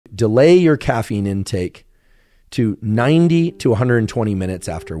delay your caffeine intake to 90 to 120 minutes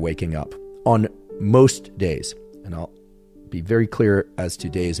after waking up on most days. And I'll be very clear as to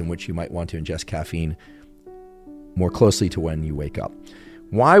days in which you might want to ingest caffeine more closely to when you wake up.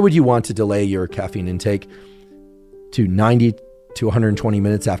 Why would you want to delay your caffeine intake to 90 to 120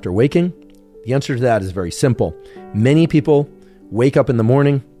 minutes after waking? The answer to that is very simple. Many people wake up in the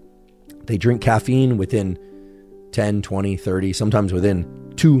morning, they drink caffeine within 10, 20, 30, sometimes within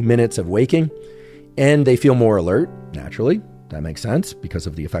 2 minutes of waking, and they feel more alert, naturally. That makes sense because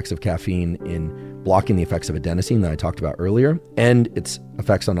of the effects of caffeine in blocking the effects of adenosine that I talked about earlier and its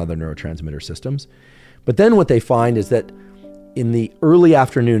effects on other neurotransmitter systems. But then what they find is that in the early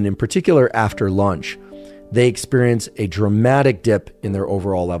afternoon, in particular after lunch, they experience a dramatic dip in their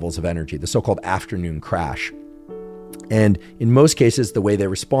overall levels of energy, the so-called afternoon crash. And in most cases, the way they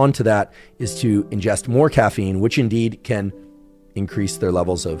respond to that is to ingest more caffeine, which indeed can increase their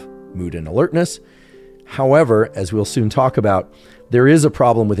levels of mood and alertness. However, as we'll soon talk about, there is a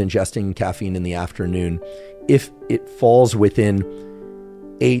problem with ingesting caffeine in the afternoon if it falls within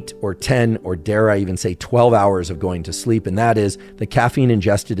 8 or 10, or dare I even say 12 hours of going to sleep. And that is the caffeine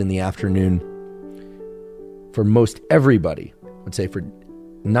ingested in the afternoon for most everybody, I'd say for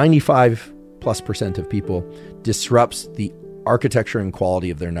 95+% of people, disrupts the architecture and quality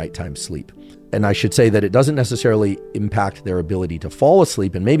of their nighttime sleep. And I should say that it doesn't necessarily impact their ability to fall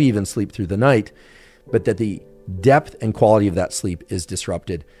asleep and maybe even sleep through the night, but that the depth and quality of that sleep is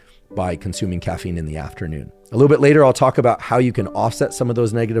disrupted by consuming caffeine in the afternoon. A little bit later, I'll talk about how you can offset some of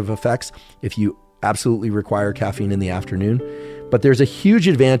those negative effects if you absolutely require caffeine in the afternoon. But there's a huge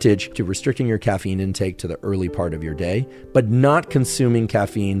advantage to restricting your caffeine intake to the early part of your day, but not consuming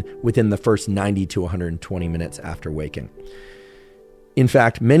caffeine within the first 90 to 120 minutes after waking. In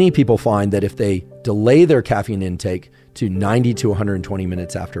fact, many people find that if they delay their caffeine intake to 90 to 120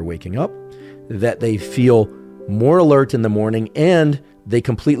 minutes after waking up, that they feel more alert in the morning and they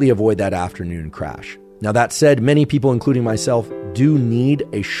completely avoid that afternoon crash. Now, that said, many people, including myself, do need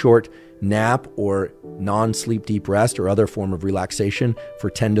a short nap or non-sleep deep rest or other form of relaxation for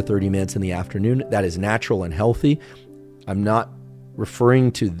 10 to 30 minutes in the afternoon. That is natural and healthy. I'm not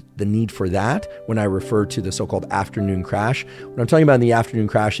referring to the need for that when I refer to the so-called afternoon crash. What I'm talking about in the afternoon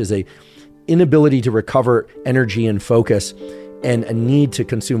crash is a inability to recover energy and focus and a need to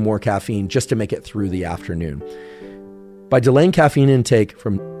consume more caffeine just to make it through the afternoon. By delaying caffeine intake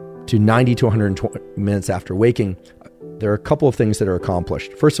to 90 to 120 minutes after waking, there are a couple of things that are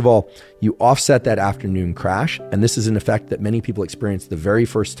accomplished. First of all, you offset that afternoon crash, and this is an effect that many people experience the very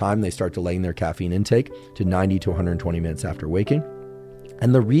first time they start delaying their caffeine intake to 90 to 120 minutes after waking.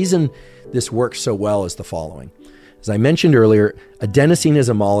 And the reason this works so well is the following. As I mentioned earlier, adenosine is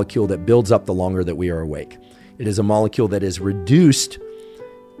a molecule that builds up the longer that we are awake. It is a molecule that is reduced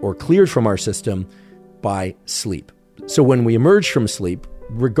or cleared from our system by sleep. So when we emerge from sleep,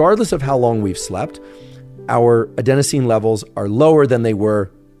 regardless of how long we've slept, our adenosine levels are lower than they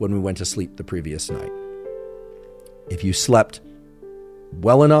were when we went to sleep the previous night. If you slept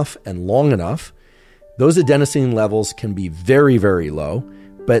well enough and long enough, those adenosine levels can be very, very low,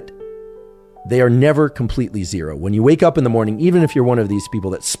 but they are never completely zero. When you wake up in the morning, even if you're one of these people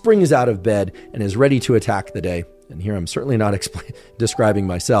that springs out of bed and is ready to attack the day, and here I'm certainly not describing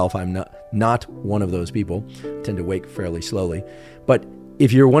myself, I'm not one of those people. I tend to wake fairly slowly. But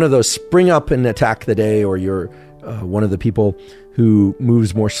if you're one of those spring up and attack the day, or you're one of the people who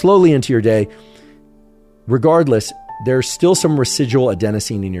moves more slowly into your day, regardless, there's still some residual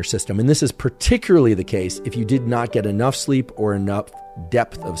adenosine in your system. And this is particularly the case if you did not get enough sleep or enough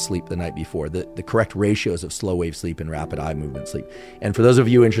depth of sleep the night before, the correct ratios of slow wave sleep and rapid eye movement sleep. And for those of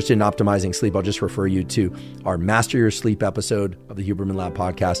you interested in optimizing sleep, I'll just refer you to our Master Your Sleep episode of the Huberman Lab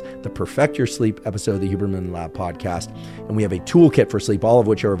podcast, the Perfect Your Sleep episode of the Huberman Lab podcast. And we have a toolkit for sleep, all of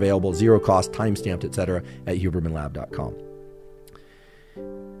which are available, zero cost, time-stamped, etc. at hubermanlab.com.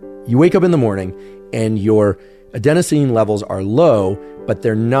 You wake up in the morning and your adenosine levels are low, but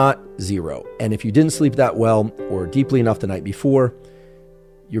they're not zero. And if you didn't sleep that well or deeply enough the night before,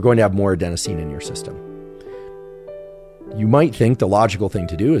 you're going to have more adenosine in your system. You might think the logical thing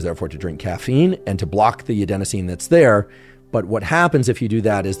to do is therefore to drink caffeine and to block the adenosine that's there. But what happens if you do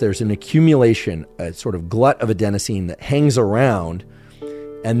that is there's an accumulation, a sort of glut of adenosine that hangs around.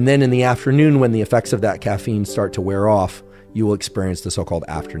 And then in the afternoon, when the effects of that caffeine start to wear off, you will experience the so-called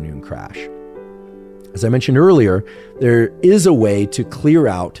afternoon crash. As I mentioned earlier, there is a way to clear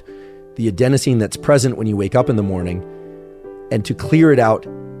out the adenosine that's present when you wake up in the morning and to clear it out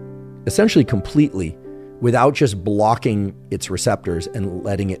essentially completely without just blocking its receptors and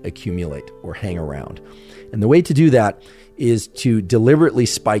letting it accumulate or hang around. And the way to do that is to deliberately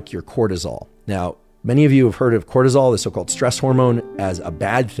spike your cortisol. Now, many of you have heard of cortisol, the so-called stress hormone, as a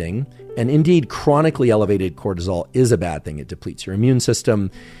bad thing. And indeed, chronically elevated cortisol is a bad thing. It depletes your immune system.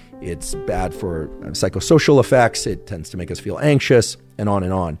 It's bad for psychosocial effects. It tends to make us feel anxious, and on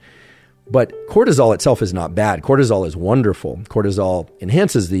and on. But cortisol itself is not bad. Cortisol is wonderful. Cortisol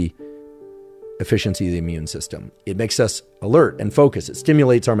enhances the efficiency of the immune system. It makes us alert and focused. It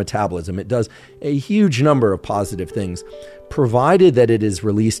stimulates our metabolism. It does a huge number of positive things, provided that it is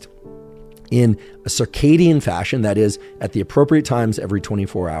released in a circadian fashion, that is, at the appropriate times every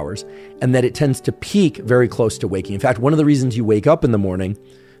 24 hours, and that it tends to peak very close to waking. In fact, one of the reasons you wake up in the morning,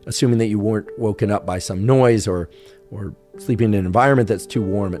 assuming that you weren't woken up by some noise or sleeping in an environment that's too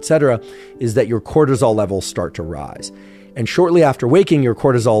warm, etc., is that your cortisol levels start to rise. And shortly after waking, your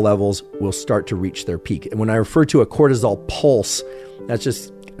cortisol levels will start to reach their peak. And when I refer to a cortisol pulse, that's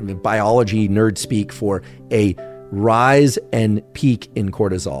just biology nerd speak for a rise and peak in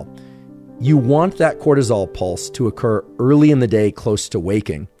cortisol. You want that cortisol pulse to occur early in the day, close to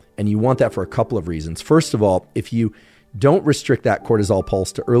waking. And you want that for a couple of reasons. First of all, if you don't restrict that cortisol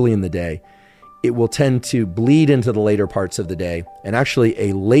pulse to early in the day, it will tend to bleed into the later parts of the day. And actually,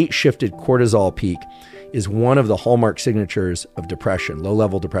 a late shifted cortisol peak is one of the hallmark signatures of depression,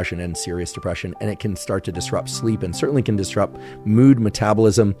 low-level depression and serious depression, and it can start to disrupt sleep and certainly can disrupt mood,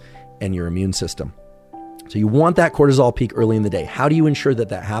 metabolism, and your immune system. So you want that cortisol peak early in the day. How do you ensure that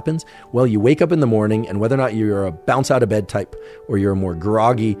that happens? Well, you wake up in the morning, and whether or not you're a bounce out of bed type or you're a more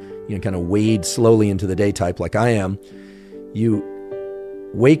groggy, kind of wade slowly into the day type like I am, you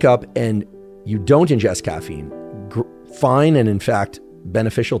wake up and you don't ingest caffeine. Fine and in fact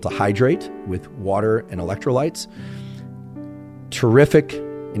beneficial to hydrate with water and electrolytes. Terrific,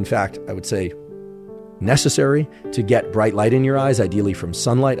 in fact, I would say necessary to get bright light in your eyes, ideally from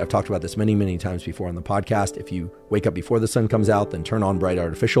sunlight. I've talked about this many, many times before on the podcast. If you wake up before the sun comes out, then turn on bright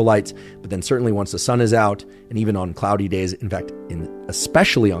artificial lights. But then certainly once the sun is out, and even on cloudy days, in fact,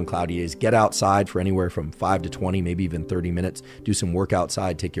 especially on cloudy days, get outside for anywhere from 5 to 20, maybe even 30 minutes. Do some work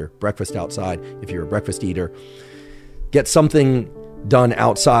outside, take your breakfast outside if you're a breakfast eater. Get something done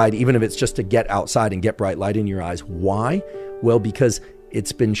outside, even if it's just to get outside and get bright light in your eyes. Why? Well, because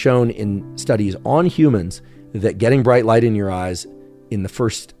it's been shown in studies on humans that getting bright light in your eyes in the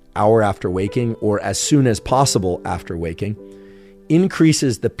first hour after waking or as soon as possible after waking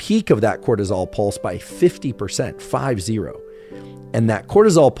increases the peak of that cortisol pulse by 50%, 50. And that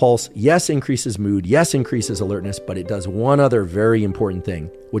cortisol pulse, yes, increases mood, yes, increases alertness, but it does one other very important thing,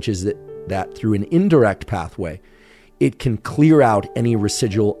 which is that through an indirect pathway, it can clear out any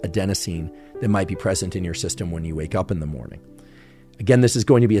residual adenosine that might be present in your system when you wake up in the morning. Again, this is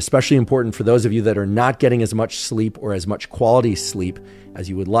going to be especially important for those of you that are not getting as much sleep or as much quality sleep as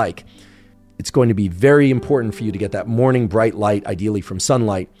you would like. It's going to be very important for you to get that morning bright light, ideally from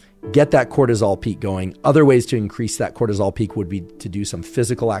sunlight, get that cortisol peak going. Other ways to increase that cortisol peak would be to do some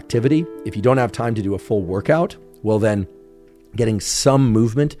physical activity. If you don't have time to do a full workout, well then, getting some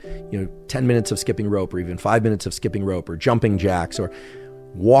movement, 10 minutes of skipping rope or even 5 minutes of skipping rope or jumping jacks or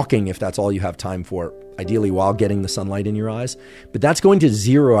walking if that's all you have time for, ideally while getting the sunlight in your eyes. But that's going to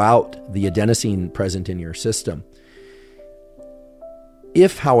zero out the adenosine present in your system.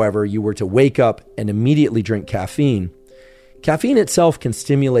 If, however, you were to wake up and immediately drink caffeine, caffeine itself can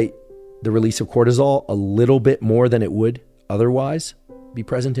stimulate the release of cortisol a little bit more than it would otherwise be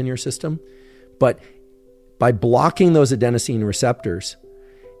present in your system. But by blocking those adenosine receptors,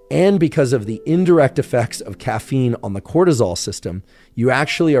 and because of the indirect effects of caffeine on the cortisol system, you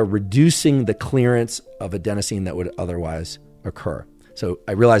actually are reducing the clearance of adenosine that would otherwise occur. So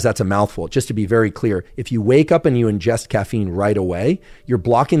I realize that's a mouthful. Just to be very clear, if you wake up and you ingest caffeine right away, you're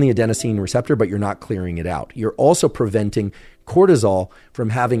blocking the adenosine receptor, but you're not clearing it out. You're also preventing cortisol from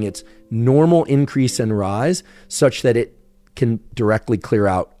having its normal increase and rise such that it can directly clear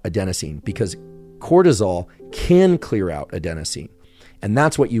out adenosine, because cortisol can clear out adenosine. And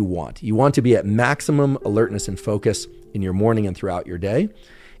that's what you want. You want to be at maximum alertness and focus in your morning and throughout your day.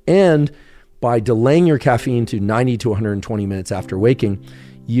 And by delaying your caffeine to 90 to 120 minutes after waking,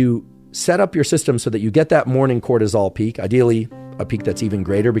 you set up your system so that you get that morning cortisol peak, ideally a peak that's even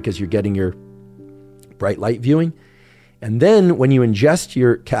greater because you're getting your bright light viewing. And then when you ingest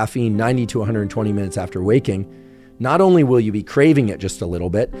your caffeine 90 to 120 minutes after waking, not only will you be craving it just a little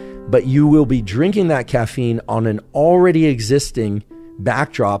bit, but you will be drinking that caffeine on an already existing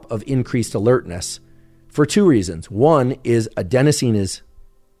backdrop of increased alertness for two reasons. One is adenosine is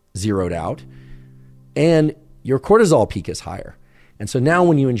zeroed out and your cortisol peak is higher. And so now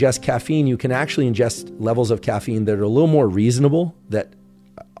when you ingest caffeine, you can actually ingest levels of caffeine that are a little more reasonable, that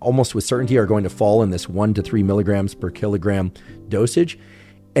almost with certainty are going to fall in this 1 to 3 milligrams per kilogram dosage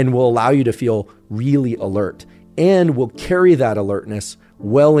and will allow you to feel really alert and will carry that alertness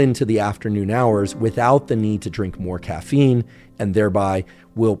well into the afternoon hours without the need to drink more caffeine, and thereby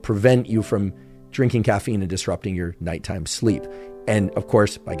will prevent you from drinking caffeine and disrupting your nighttime sleep. And of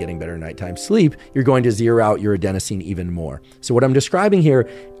course, by getting better nighttime sleep, you're going to zero out your adenosine even more. So what I'm describing here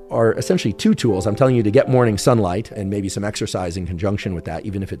are essentially two tools. I'm telling you to get morning sunlight and maybe some exercise in conjunction with that,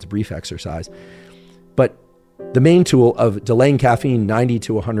 even if it's brief exercise. But the main tool of delaying caffeine 90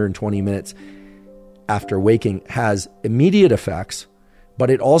 to 120 minutes after waking has immediate effects, but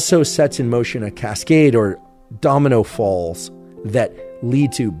it also sets in motion a cascade or domino falls that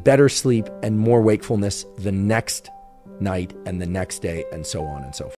lead to better sleep and more wakefulness the next night and the next day, and so on and so forth.